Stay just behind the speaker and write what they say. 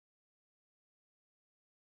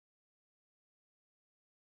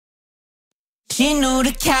She new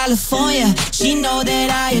to California, she know that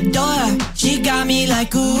I adore her. She got me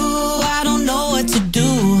like, ooh, I don't know what to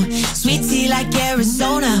do. Sweet tea like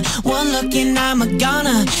Arizona, one look and I'm a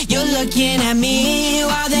goner. You're looking at me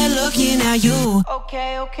while they're looking at you.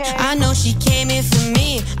 Okay, okay. I know she came in for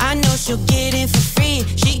me, I know she'll get in for free.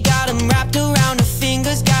 She got them wrapped around her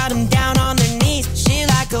fingers, got them down on their knees. She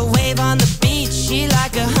like a wave on the beach, she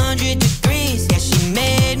like 100 degrees. Yeah, she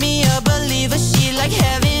made me a believer, she like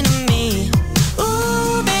heaven to me.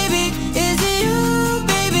 Ooh, baby, is it you,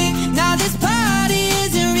 baby? Now this party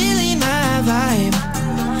isn't really my vibe.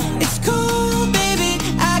 It's cool, baby,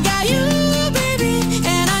 I got you, baby,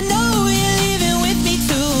 and I know you're leaving with me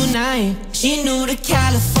tonight. She new to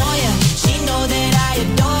California, she know that I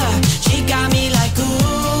adore her. She got me like, ooh,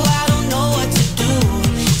 I don't know what to do.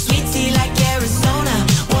 Sweet tea like Arizona,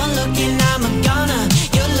 one look and I'm a goner.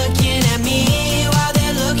 You're looking at me while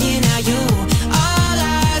they're looking at you. All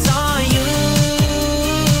eyes on you.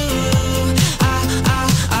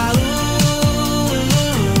 Ooh.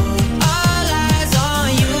 All eyes on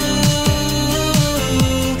you. Ooh.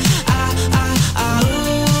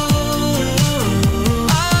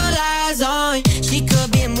 All eyes on you. She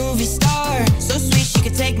could be a movie star, so sweet she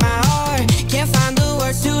could take my heart. Can't find the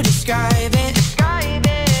words to describe it.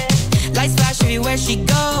 Lights flash everywhere she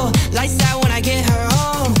go, lights out when I get her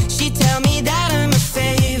home. She tell me that I'm her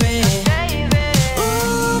favorite.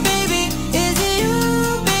 Ooh, baby, is it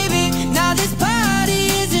you, baby? Now this party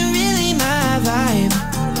isn't really my vibe.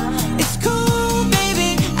 It's cool,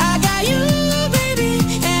 baby, I got you, baby,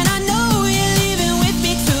 and I know you're leaving with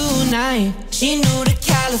me tonight. She new to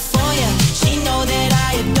California, she know that I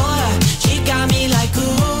adore her. She got me like, ooh, I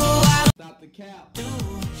don't stop the cap.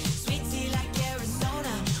 Sweet tea like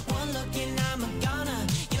Arizona, one look and I'm a goner.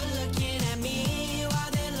 You're looking at me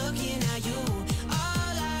while they're looking at you.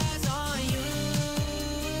 All eyes on you.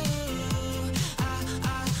 Ooh.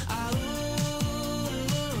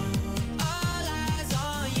 All eyes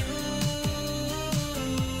on you.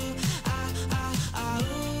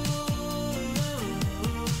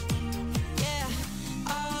 Ooh. Yeah.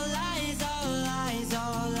 All eyes, all eyes,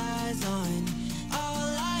 all eyes on.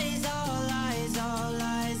 All eyes, all eyes, all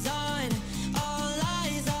eyes on. All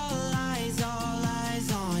eyes, all eyes, all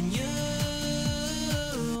eyes on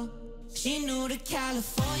you. She new to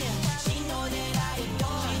California, she know that I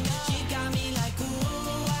adore her. She got me like,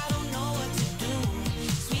 ooh, I don't know what to do.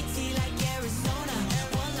 Sweet tea like Arizona,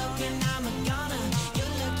 one look and I'm a goner.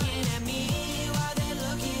 You're looking at me while they're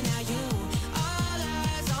looking at you. All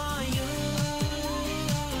eyes on you.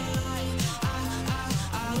 All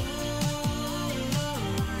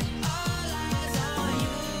eyes on you.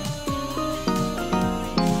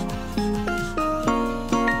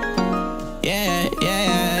 Yeah,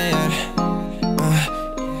 yeah, yeah.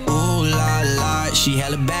 Ooh la la, she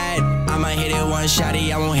hella bad. I might hit it one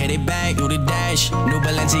shotty, I won't hit it back. Do the dash, new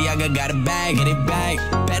Balenciaga got a bag, hit it back.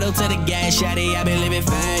 Pedal to the gas, shotty, I been living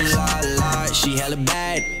fast. Ooh la la, she hella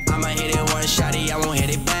bad. I might hit it one shotty, I won't hit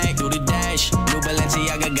it back. Do the dash, new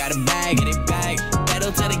Balenciaga got a bag, hit it back.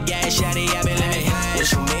 Pedal to the gas, shotty, I been living fast.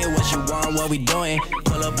 What you mean, what you want, what we doing?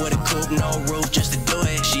 Pull up with a coupe, no roof, just to do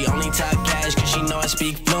it. She only talk cash, cause she know I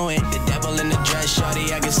speak fluent. The devil in the dress,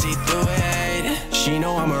 shorty, I can see through it. She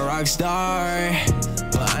know I'm a rock star,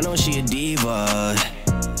 but I know she a diva.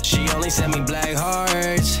 She only sent me black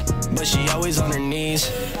hearts, but she always on her knees.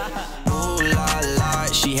 Ooh la la,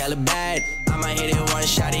 she hella bad. I might hit it one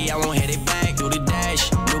shotty, I won't hit it back. Do the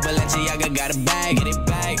dash, new Balenciaga got a bag, hit it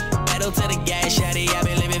back. Pedal to the gas, shotty, I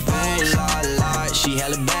been living fast. Ooh la la, she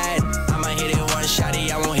hella bad. I might hit it one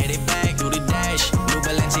shotty, I won't hit it back. Do the dash, new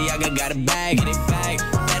Balenciaga got a bag, hit it back.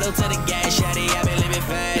 Pedal to the gas, shotty, I been living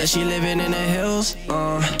fast. Yeah, she living in the hills.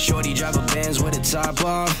 Shorty drive a Benz with the top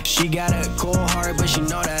off. She got a cold heart, but she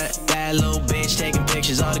know that. Bad little bitch taking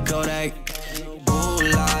pictures all the Kodak. Ooh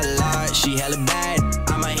la la, she hella bad.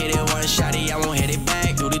 I might hit it one shotty, I won't hit it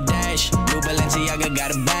back. Do the dash, new Balenciaga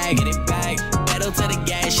got a bag, hit it back. Pedal to the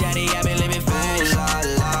gas, shotty, I been living fast. Ooh la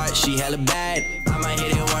la, she hella bad. I might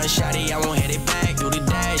hit it one shotty, I won't hit it back. Do the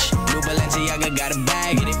dash, new Balenciaga got a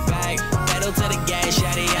bag, hit it back. Pedal to the gas,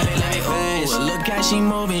 shotty, I been living fast. Ooh, look how she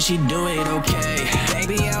moving, she do it okay.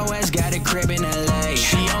 Baby out west got a crib in LA.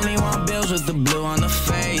 She only want bills with the blue on the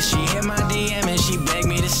face. She hit my DM and she begged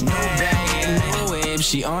me to stay. New whip,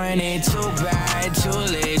 she on it, too bad, too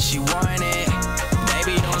lit, she want it.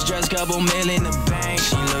 Baby don't stress, couple mil in the bank.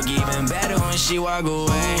 She look even better when she walk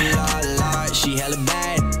away. La la, she hella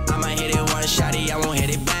bad. I might hit it one shotty, I won't hit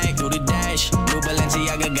it back. Do the dash, new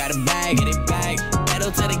Balenciaga got a bag, hit it back.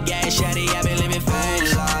 Pedal to the gas, shotty, I been living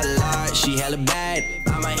fast. La la, she hella bad.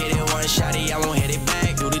 I might hit it one shotty, I won't hit it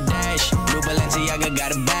back. Do the dash, new Balenciaga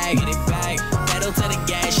got a bag, hit it back.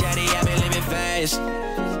 fast.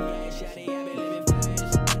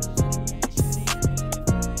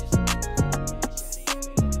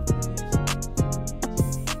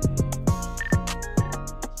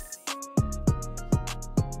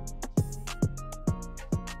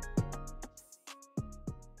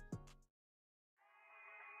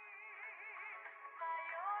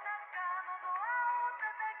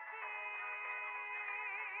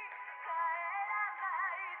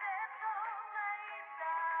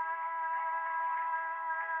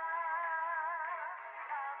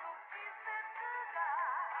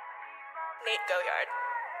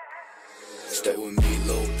 Stay with me,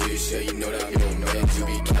 little bitch, yeah, you know that I'm your man. You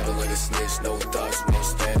be capping like a snitch, no thoughts, no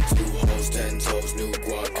stand. 2 hoes, 10 toes, new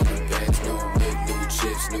guap, coming bands, new whip, new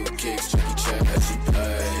chips, new kicks, Jackie Chan, as she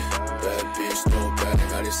pay. Bad bitch, throw back,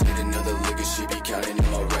 I just hit another liquor, she be counting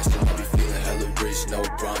in my rest. And I be feeling hella rich, no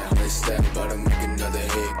Brian, 100 stack, about to make another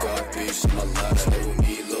hit, God, bitch, in my life. Stay with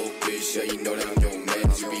me, little bitch, yeah, you know that I'm your man.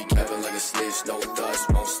 You be capping like a snitch, no thoughts,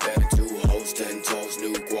 no stand. 2 hoes, 10 toes,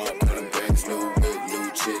 new guap, coming bands, new whip,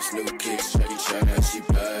 new chips, new kicks, Jackie Chan, as she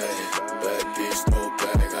pay. Bad bitch, throw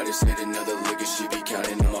back, I just hit another liquor, she be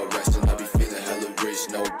counting in my rest. And I be feeling hella rich,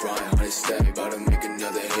 no Brian, 100 stack, about to make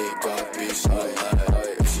another hit, God, bitch, in my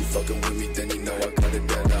life. If she fucking with me, then you know I got it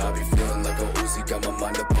better. I be feeling like a Uzi, got my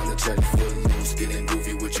mind up on the check, foot loose, getting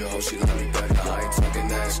groovy with your hoe, she love me better. I ain't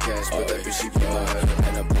talking ass cash, but that bitch she bad.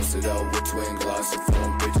 And I posted out with twin glass and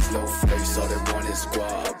phone bitches, no face, all they want is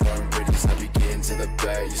squad. I burn bridges, I be getting to the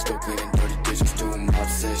bag, you still cleaning dirty dishes, doing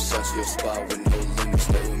mops and shots to your spot with no limits.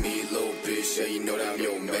 Stay with me, little bitch, yeah, you know that I'm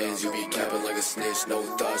your mans. You be capping like a snitch, no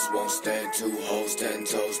thoughts, won't stand. 2 hoes, 10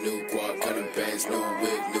 toes, new guap, cutting bands, new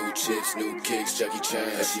whip, new chips, new kicks, Jackie Chan,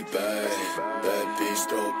 as she bad. Bad bitch,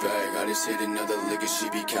 throw back, I just hit another liquor, she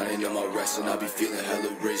be counting on my rest. And I be feeling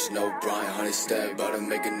hella rich, no Brian, 100 stack, about to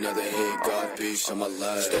make another hit, God, bitch, on my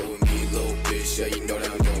life. Stay with me, little bitch, yeah, you know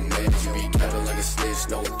that I'm your man. You be capping like a snitch,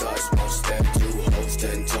 no thoughts, won't stand. 2 hoes,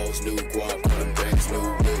 10 toes, new guap, cutting bands, new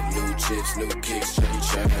whip, new chips, new kicks, Jackie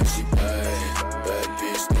Chan, as she bad. Bad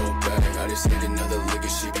bitch, throw back, I just hit another liquor,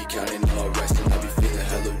 she be counting on my rest. And I be feeling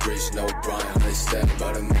hella rich, no Brian, 100 stack,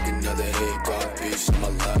 about to make another hit, God, bitch, in my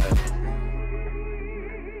life.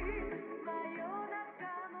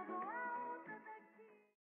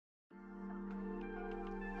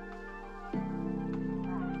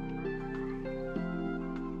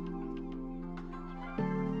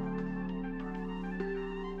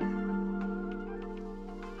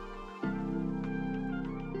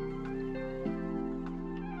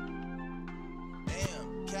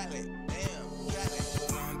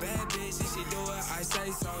 One bad bitch, if she do it, I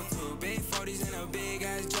say so too. Big 40s and a big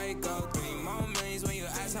ass Draco. 3 more millions when you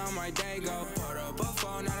ask how my day go. Put up a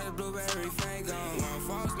phone, not a blueberry fango. One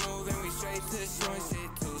false move and we straight to short shit.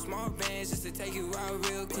 2 small bands just to take you out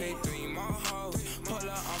real quick. 3 more hoes, pull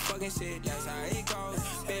up on fucking shit, that's how it goes.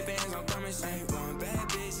 Big bands, I'm coming straight. One bad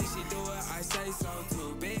bitch, if she do it, I say so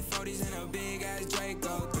too. Big 40s and a big ass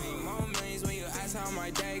Draco. 3 more millions when you ask how my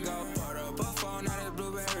day go. Put up a phone, not a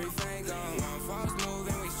blueberry fango. One false move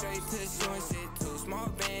and we straight to short shit. 2 small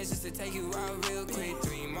bands just to take you out real quick.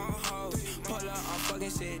 3 more hoes, pull up on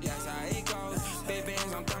fucking shit, that's how it goes. Big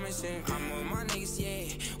bands, I'm coming shit. I'm with my niggas,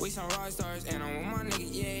 yeah. We some rock stars, and I'm with my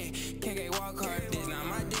niggas, yeah. Can't get walk hard, this not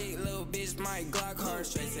my dick, little bitch, my Glock hard.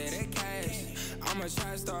 Straight to the cash, I'm a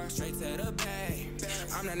trap star, straight to the bag.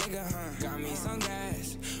 I'm the nigga, got me some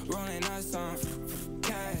gas, rolling up some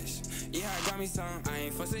cash. Yeah, I got me some, I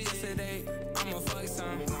ain't fussing yesterday, I'ma fuck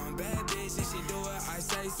some. One bad bitch, if she do it, I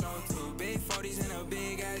say so. 2 big 40s and a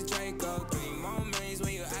big ass Draco. 3 more millions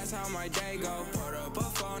when you ask how my day go. Put up a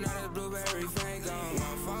phone, not a blueberry fango.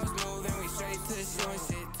 One false move and we straight to short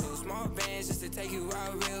shit. 2 small bands just to take you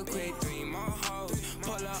out real quick. 3 more hoes,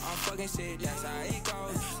 pull up on fucking shit, that's how it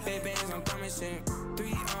goes. Big bands, I'm coming shit.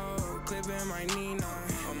 3-0, clipping my Nina.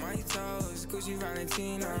 On my toes, Gucci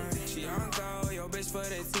Valentina. She on go, your bitch for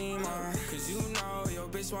the team, cause you know your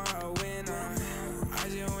bitch want a winner. I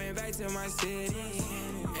just went back to my city,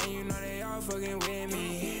 and you know they all fucking with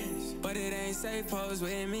me. But it ain't safe, pose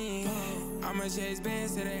with me. I'ma chase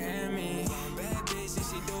bands to the enemy. Bad bitch, if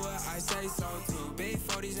she do it, I say so too. Big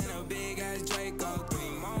 40s and a big ass Draco. 3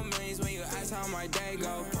 more millions when you ask how my day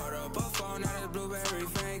go. Put up a phone, not a blueberry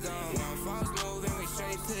fango. One false move and we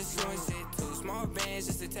straight to short shit. 2 small bands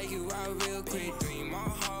just to take you out real quick. 3 more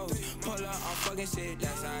hoes, pull up on fucking shit,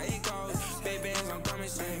 that's how it goes. Big bands, I'm coming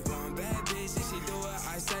straight. One bad bitch, if she do it,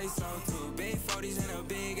 I say so too. Big 40s and a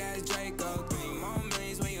big ass Draco. 3 more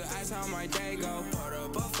millions when you ask how my day go. Put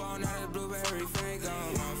up a phone, not a blueberry fango.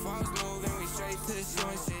 One false move and we straight to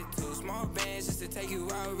short shit. 2 small more bands just to take you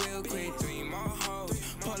out real quick. 3 more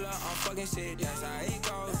hoes, pull up on fucking shit, that's how it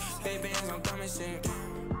goes. Big bands on dumb and shit.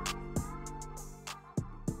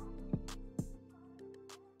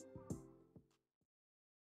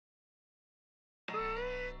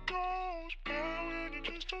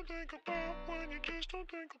 Don't think about when you just don't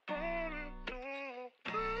think about it, no.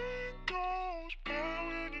 It goes by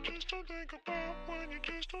when you just don't think about when you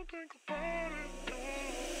just don't think about it,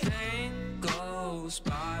 no. Pain goes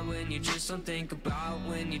by when you just don't think about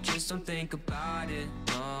when you just don't think about it,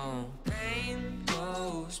 no. Pain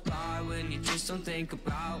goes by when you just don't think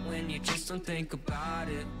about when you just don't think about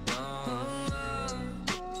it, no.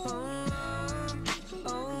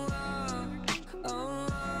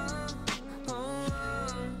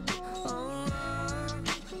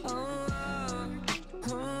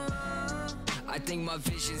 I think my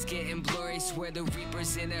vision's getting blurry, swear the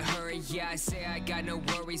Reaper's in a hurry. Yeah, I say I got no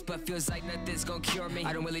worries, but feels like nothing's gonna cure me.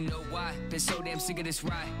 I don't really know why, been so damn sick of this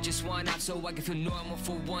ride. Just one off so I can feel normal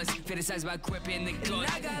for once. Fantasize about gripping the gun.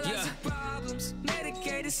 And I got lots of problems,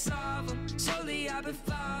 medicated to solve them. Slowly I've been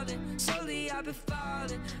falling, slowly I've been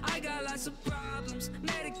falling. I got lots of problems,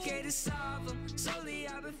 medicated to solve them. Slowly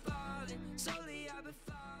I've been falling.